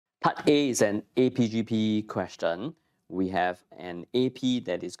Part A is an APGP question. We have an AP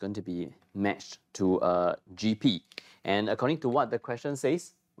that is going to be matched to a GP. And according to what the question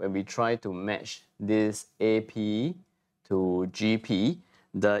says, when we try to match this AP to GP,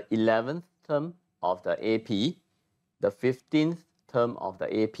 the 11th term of the AP, the 15th term of the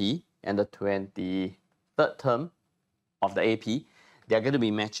AP, and the 23rd term of the AP, they are going to be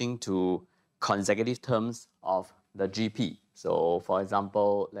matching to consecutive terms of the GP. So for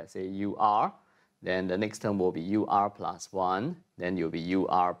example, let's say UR, then the next term will be UR plus 1, then it will be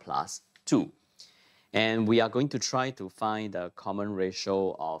UR plus 2. And we are going to try to find the common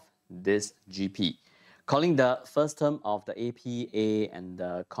ratio of this GP. Calling the first term of the AP A and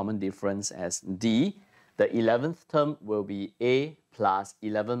the common difference as D, the 11th term will be A plus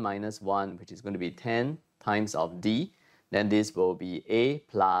 11 minus 1, which is going to be 10 times of D. Then this will be A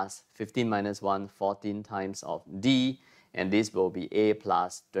plus 15 minus 1, 14 times of D. And this will be A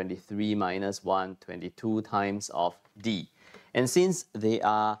plus 23 minus 1, 22 times of D. And since they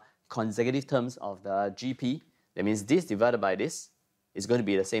are consecutive terms of the GP, that means this divided by this is going to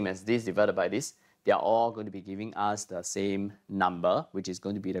be the same as this divided by this. They are all going to be giving us the same number, which is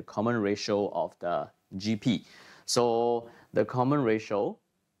going to be the common ratio of the GP. So the common ratio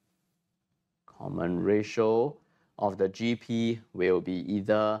of the GP will be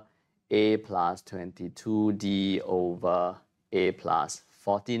either A plus 22D over A plus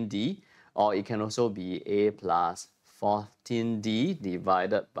 14D, or it can also be A plus 14D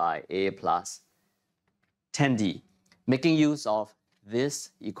divided by A plus 10D. Making use of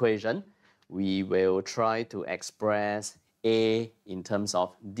this equation, we will try to express A in terms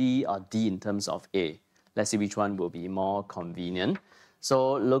of D or D in terms of A. Let's see which one will be more convenient.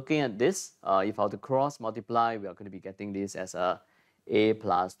 So looking at this, if I were to cross multiply, we are going to be getting this as A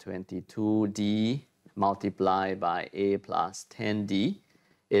plus 22D multiplied by A plus 10D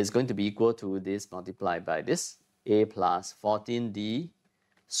is going to be equal to this multiplied by this, A plus 14D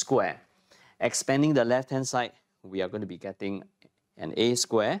square. Expanding the left-hand side, we are going to be getting an A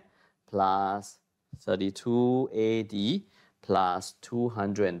square plus 32AD plus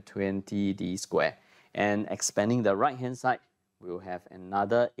 220D square. And expanding the right-hand side, we'll have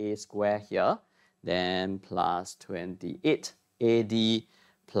another A square here, then plus 28AD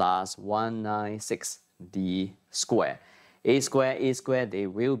plus 196D square. A square, they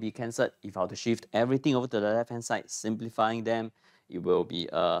will be cancelled. If I were to shift everything over to the left-hand side, simplifying them, it will be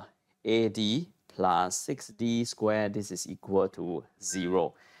AD plus 6D square. This is equal to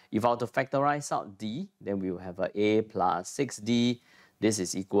 0. If I were to factorize out D, then we will have A plus 6D. This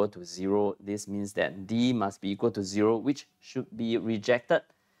is equal to 0. This means that D must be equal to 0, which should be rejected.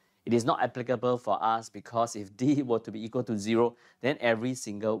 It is not applicable for us because if D were to be equal to 0, then every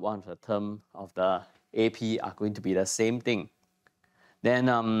single one of the term of the AP are going to be the same thing.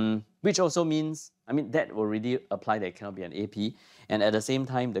 Then, which also means, that will really apply that it cannot be an AP. And at the same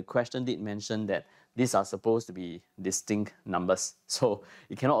time, the question did mention that these are supposed to be distinct numbers. So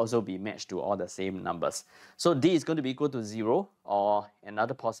it cannot also be matched to all the same numbers. So D is going to be equal to 0, or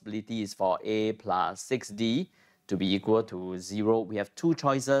another possibility is for A plus 6D to be equal to 0. We have two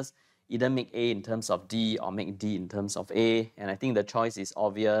choices, either make A in terms of D or make D in terms of A. And I think the choice is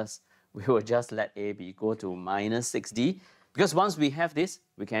obvious. We will just let A be equal to minus 6D. Because once we have this,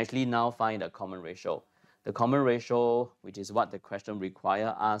 we can actually now find the common ratio. The common ratio, which is what the question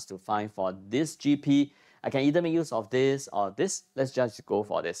requires us to find for this GP, I can either make use of this or this. Let's just go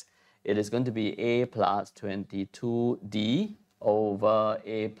for this. It is going to be A plus 22D over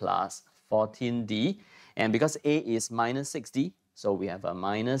A plus 14D. And because A is minus 6D, so we have a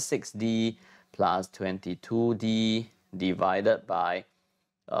minus 6D plus 22D divided by,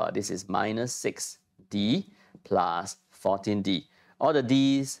 this is minus 6D plus 14D. All the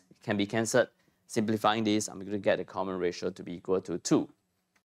D's can be cancelled. Simplifying this, I'm going to get the common ratio to be equal to 2.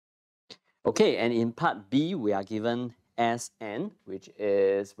 Okay, and in part B, we are given Sn, which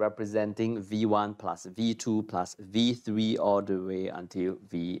is representing V1 plus V2 plus V3 all the way until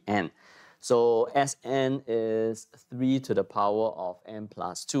Vn. So Sn is 3 to the power of n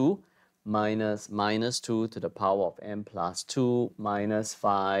plus 2 minus minus 2 to the power of n plus 2 minus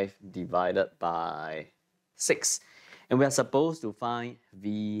 5 divided by 6. And we are supposed to find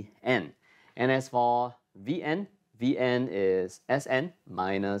Vn. And as for Vn, Vn is Sn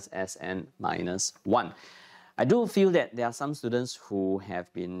minus 1. I do feel that there are some students who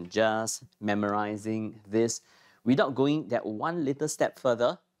have been just memorizing this without going that one little step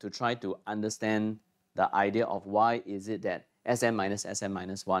further to try to understand the idea of why is it that Sn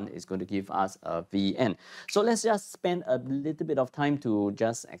minus 1 is going to give us a Vn. So let's just spend a little bit of time to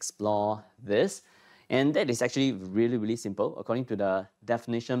just explore this. And that is actually really, really simple. According to the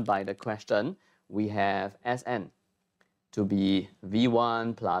definition by the question, we have Sn to be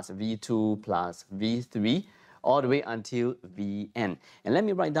V1 plus V2 plus V3 all the way until Vn. And let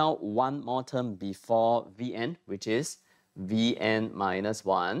me write down one more term before Vn, which is Vn minus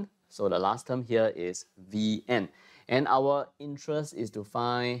 1. So the last term here is Vn. And our interest is to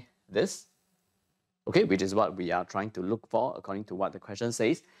find this, okay, which is what we are trying to look for according to what the question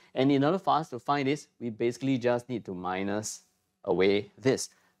says. And in order for us to find this, we basically just need to minus away this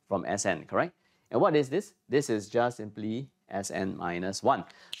from Sn, correct? And what is this? This is just simply Sn minus 1.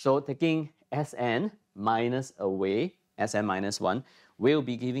 So taking Sn minus away Sn minus 1 will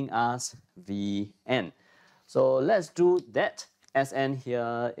be giving us Vn. So let's do that. Sn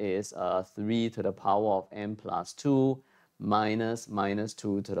here is 3 to the power of n plus 2 minus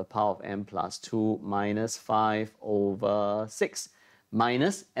 2 to the power of n plus 2 minus 5 over 6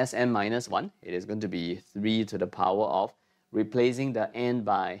 minus Sn minus 1. It is going to be 3 to the power of, replacing the n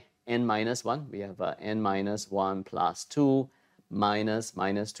by n minus 1, we have n minus 1 plus 2 minus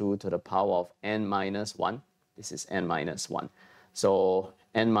 2 to the power of n minus 1. This is n minus 1. So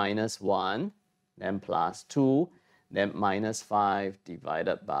n minus 1, then plus 2, then minus 5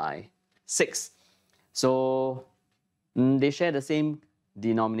 divided by 6. So they share the same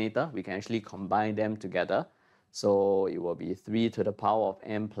denominator. We can actually combine them together. So it will be 3 to the power of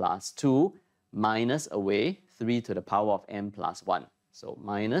n plus 2 minus away 3 to the power of n plus 1. So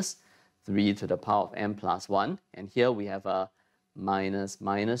minus 3 to the power of n plus 1. And here we have a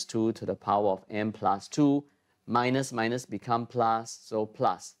minus 2 to the power of n plus 2. Minus become plus, so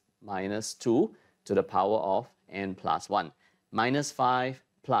plus minus 2 to the power of n plus 1. Minus 5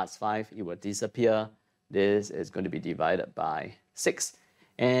 plus 5, it will disappear. This is going to be divided by 6.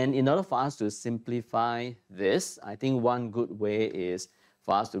 And in order for us to simplify this, I think one good way is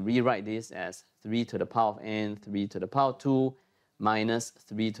for us to rewrite this as 3 to the power of n, 3 to the power of 2, minus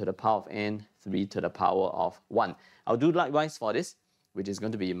 3 to the power of n, 3 to the power of 1. I'll do likewise for this, which is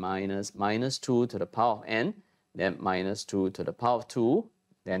going to be minus 2 to the power of n, then minus 2 to the power of 2,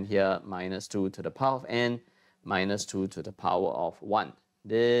 then here minus 2 to the power of n, minus 2 to the power of 1.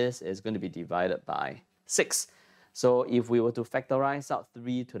 This is going to be divided by 6. So if we were to factorize out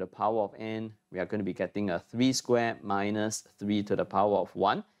 3 to the power of n, we are going to be getting a 3 squared minus 3 to the power of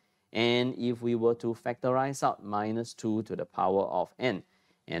 1. And if we were to factorize out minus 2 to the power of n,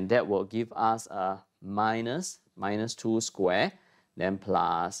 and that will give us a minus 2 squared, then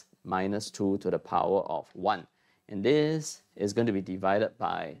plus minus 2 to the power of 1. And this is going to be divided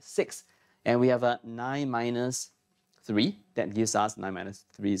by 6. And we have a 9 minus 3. That gives us 9 minus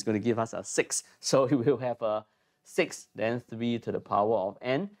 3 is going to give us a 6. So we will have a 6, then 3 to the power of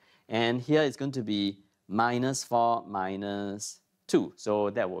n. And here it's going to be minus 4 minus 2. So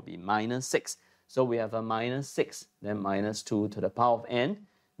that will be minus 6. So we have a minus 6, then minus 2 to the power of n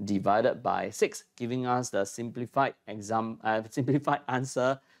divided by 6, giving us the simplified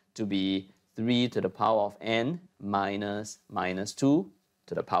answer to be 3 to the power of n minus 2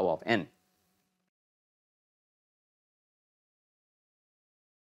 to the power of n.